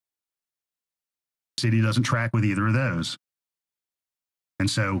city doesn't track with either of those. And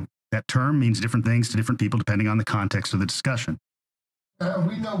so that term means different things to different people depending on the context of the discussion. We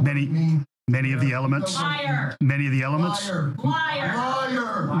know what you mean. Many of the elements. Liar. Many of the elements. Liar.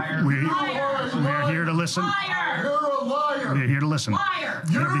 Liar. Liar. We Liar. are here to listen. Liar. You're a liar. We're here to listen. Liar.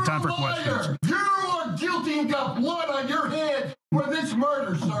 There'll be You're time a for liar. questions. You are guilty and got blood on your head for this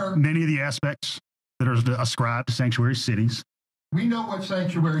murder, sir. Many of the aspects that are ascribed to sanctuary cities We know what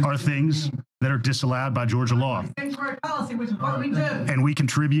sanctuary are things mean. that are disallowed by Georgia law. Sanctuary policy, which is what we do. And we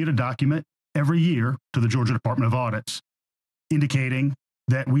contribute a document every year to the Georgia Department of Audits indicating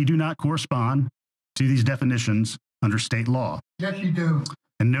that we do not correspond to these definitions under state law. Yes, you do.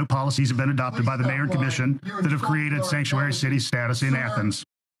 And no policies have been adopted by the Mayor and Commission You're that have insulting created our sanctuary city status in Sir. Athens.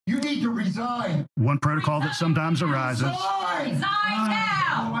 You need to resign. One protocol that sometimes arises. Resign.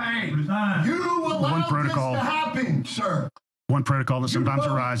 Resign now. You allowed protocol. this to happen, sir. One protocol that You sometimes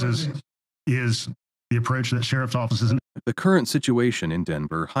voted for arises this. is the approach that sheriff's offices. The current situation in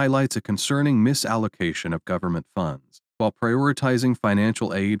Denver highlights a concerning misallocation of government funds. While prioritizing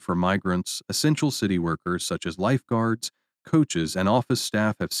financial aid for migrants, essential city workers such as lifeguards, coaches, and office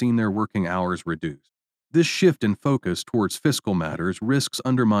staff have seen their working hours reduced. This shift in focus towards fiscal matters risks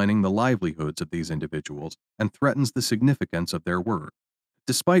undermining the livelihoods of these individuals and threatens the significance of their work.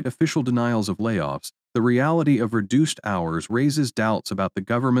 Despite official denials of layoffs, the reality of reduced hours raises doubts about the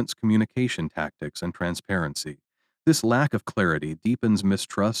government's communication tactics and transparency. This lack of clarity deepens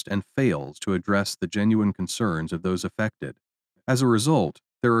mistrust and fails to address the genuine concerns of those affected. As a result,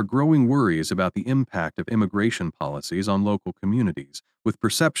 there are growing worries about the impact of immigration policies on local communities, with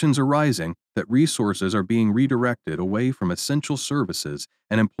perceptions arising that resources are being redirected away from essential services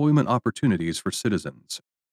and employment opportunities for citizens.